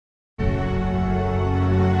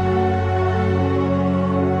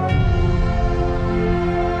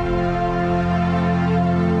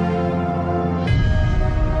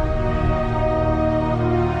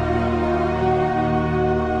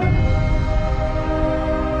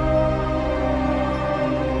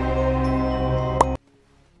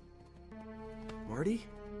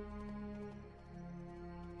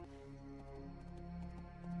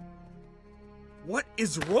What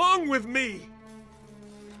is wrong with me?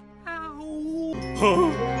 Ow.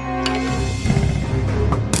 Huh?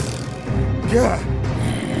 Yeah.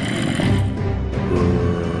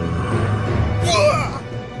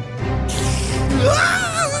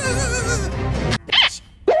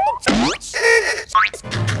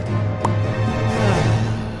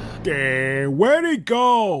 Where'd he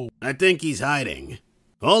go? I think he's hiding.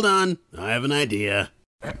 Hold on, I have an idea.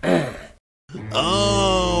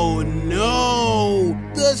 Oh no!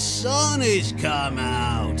 The sun has come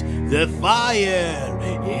out! The fire!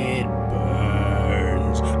 It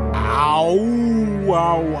burns! Ow!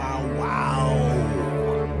 Ow! Ow! Ow!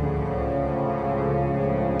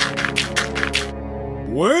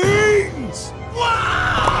 Brains!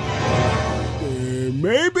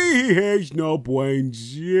 Maybe he has no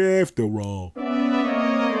brains after all.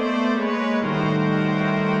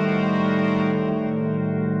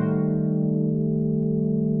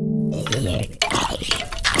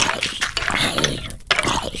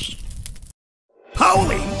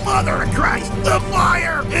 Holy Mother of Christ! The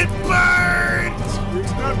fire! It burns!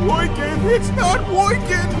 It's not working! It's not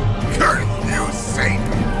working! Curse you, Satan,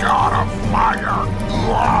 God of fire!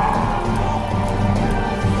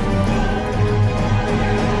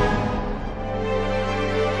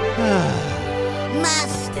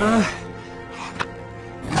 Master!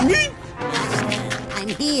 Master, I'm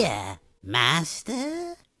here.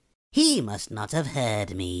 Master? He must not have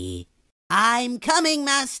heard me. I'm coming,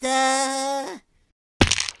 Master!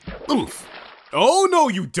 Oof. Oh, no,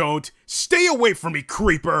 you don't! Stay away from me,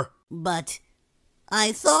 creeper! But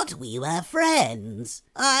I thought we were friends.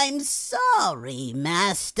 I'm sorry,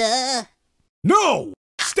 Master. No!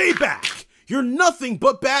 Stay back! You're nothing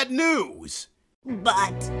but bad news!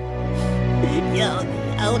 But you're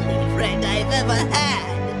the only friend I've ever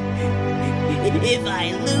had. If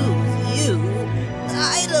I lose you,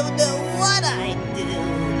 I don't know what I'd do.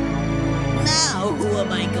 Now who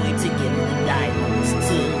am I going to give the diamonds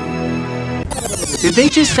to? Did they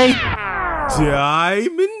just say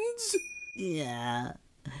Diamonds? Yeah,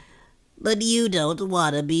 but you don't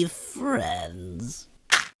want to be friends.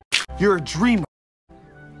 you're a dreamer?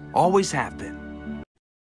 Always have been.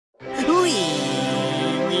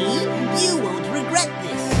 You won't regret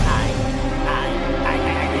this.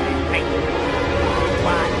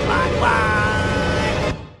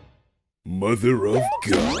 Mother of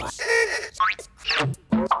God.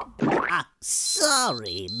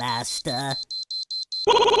 Sorry, Master.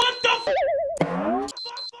 What the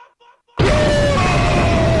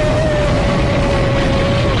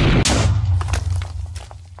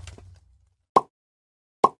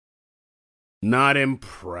Not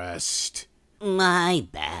impressed. My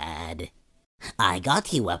bad. I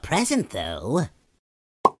got you a present, though.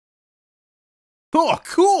 Oh,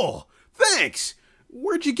 cool! Thanks!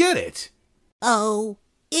 Where'd you get it? Oh,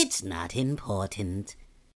 it's not important.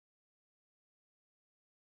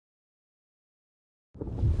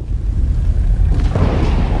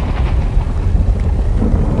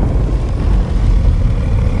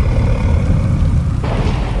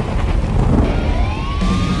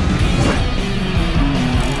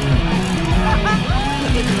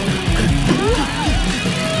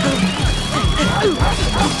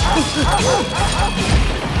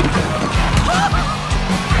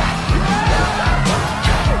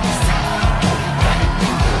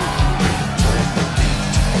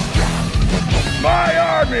 My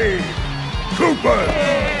army! Koopas!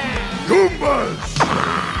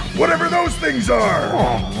 Goombas! Whatever those things are!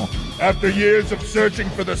 After years of searching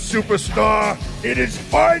for the superstar, it is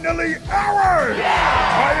finally ours!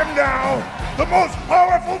 I am now the most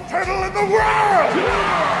powerful turtle in the world!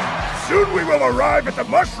 Soon we will arrive at the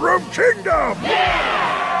Mushroom Kingdom!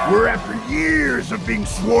 Where after years of being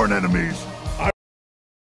sworn enemies,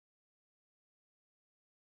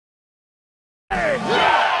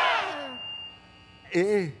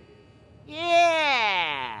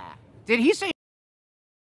 Yeah! Did he say?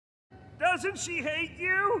 Doesn't she hate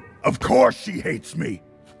you? of course she hates me.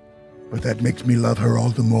 But that makes me love her all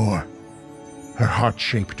the more. Her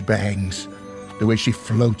heart-shaped bangs, the way she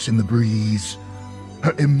floats in the breeze,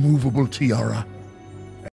 her immovable tiara.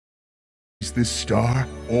 Is this star?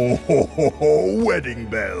 Oh, ho, ho, ho, wedding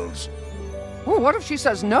bells. Oh, what if she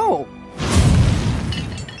says no?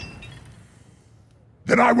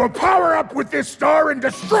 Then I will power up with this star and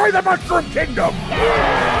destroy the Mushroom Kingdom!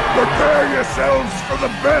 Prepare yourselves for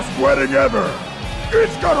the best wedding ever!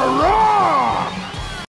 It's gonna rock!